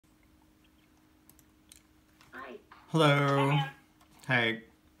Hi. Hello. Hey.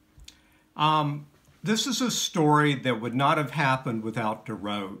 This is a story that would not have happened without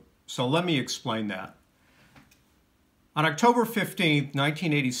DeRoe. So let me explain that. On October 15th,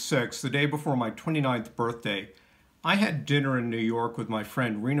 1986, the day before my 29th birthday, I had dinner in New York with my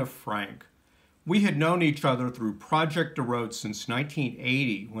friend Rena Frank. We had known each other through Project DeRoe since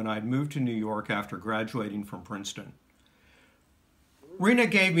 1980 when I'd moved to New York after graduating from Princeton. Rena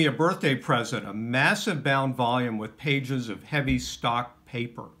gave me a birthday present, a massive bound volume with pages of heavy stock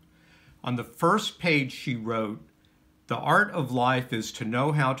paper. On the first page she wrote, "The art of life is to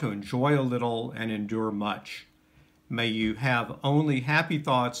know how to enjoy a little and endure much. May you have only happy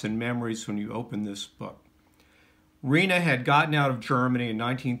thoughts and memories when you open this book." Rena had gotten out of Germany in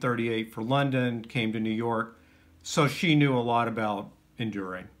 1938 for London, came to New York, so she knew a lot about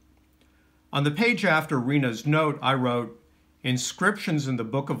enduring. On the page after Rena's note, I wrote, "Inscriptions in the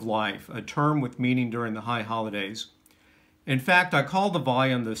Book of Life, a term with meaning during the high holidays." In fact, I called the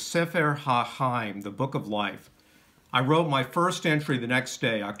volume the Sefer HaHaim, the Book of Life. I wrote my first entry the next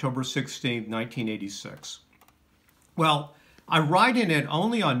day, October 16, 1986. Well, I write in it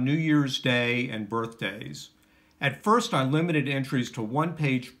only on New Year's Day and birthdays. At first, I limited entries to 1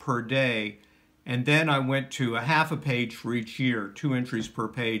 page per day, and then I went to a half a page for each year, 2 entries per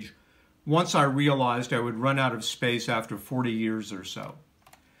page, once I realized I would run out of space after 40 years or so.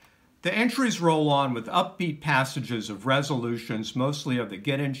 The entries roll on with upbeat passages of resolutions, mostly of the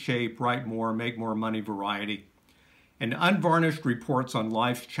get in shape, write more, make more money variety, and unvarnished reports on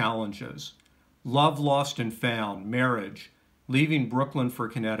life's challenges: love lost and found, marriage, leaving Brooklyn for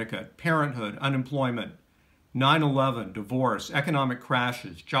Connecticut, parenthood, unemployment, 9/11, divorce, economic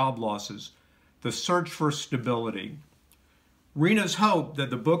crashes, job losses, the search for stability. Rena's hope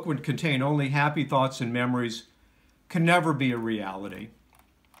that the book would contain only happy thoughts and memories can never be a reality.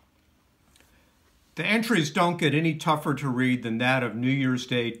 The entries don't get any tougher to read than that of New Year's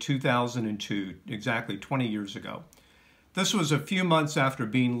Day 2002, exactly 20 years ago. This was a few months after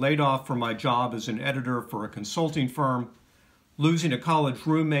being laid off from my job as an editor for a consulting firm, losing a college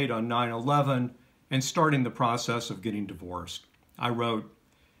roommate on 9/11, and starting the process of getting divorced. I wrote,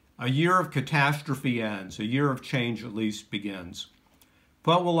 "A year of catastrophe ends, a year of change at least begins.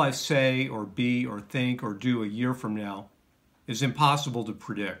 What will I say or be or think or do a year from now is impossible to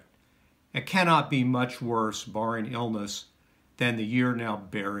predict. It cannot be much worse, barring illness, than the year now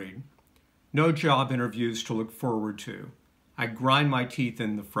buried. No job interviews to look forward to. I grind my teeth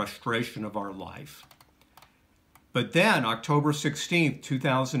in the frustration of our life." But then, October 16th,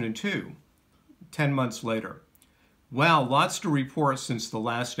 2002, 10 months later. Wow, lots to report since the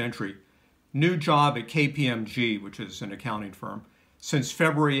last entry. New job at KPMG, which is an accounting firm, since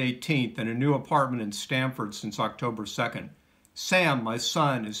February 18th, and a new apartment in Stamford since October 2nd. Sam, my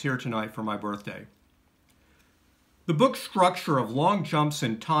son, is here tonight for my birthday. The book's structure of long jumps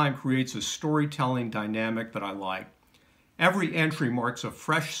in time creates a storytelling dynamic that I like. Every entry marks a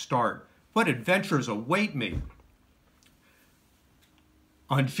fresh start. What adventures await me?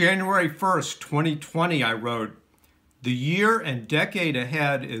 On January 1st, 2020, I wrote, "The year and decade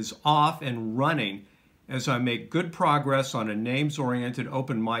ahead is off and running as I make good progress on a names-oriented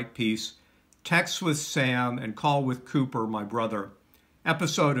open mic piece, Text with Sam and Call with Cooper, my brother,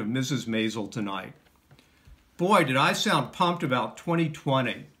 episode of Mrs. Maisel tonight." Boy, did I sound pumped about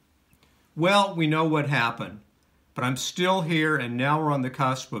 2020. Well, we know what happened, but I'm still here, and now we're on the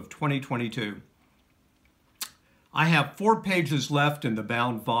cusp of 2022. I have 4 pages left in the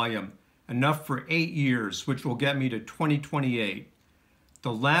bound volume, enough for 8 years, which will get me to 2028.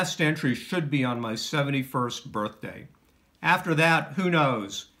 The last entry should be on my 71st birthday. After that, who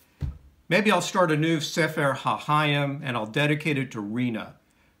knows? Maybe I'll start a new Sefer HaHaim, and I'll dedicate it to Rena,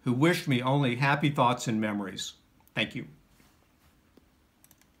 who wished me only happy thoughts and memories. Thank you.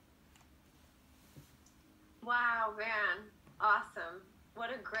 Wow, man. Awesome.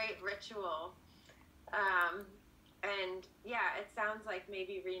 What a great ritual. And yeah, it sounds like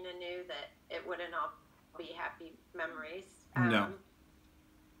maybe Rena knew that it wouldn't all be happy memories. No.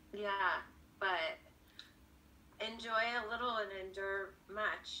 Yeah, but enjoy a little and endure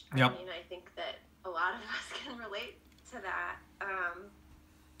much. Yep. I mean, I think that a lot of us can relate to that.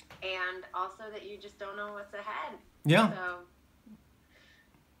 And also that you just don't know what's ahead. Yeah. So,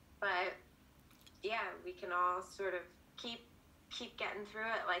 but yeah, we can all sort of keep getting through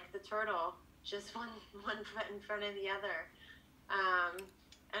it like the turtle, just one foot in front of the other.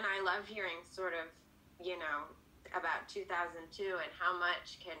 And I love hearing sort of, about 2002 and how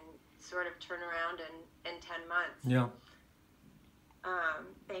much can sort of turn around in 10 months. Yeah.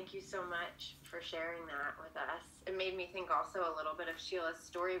 Thank you so much for sharing that with us. It made me think also a little bit of Sheila's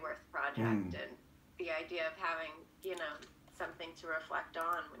Storyworth project and the idea of having, you know, something to reflect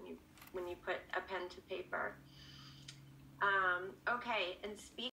on when you put a pen to paper. Okay, and speak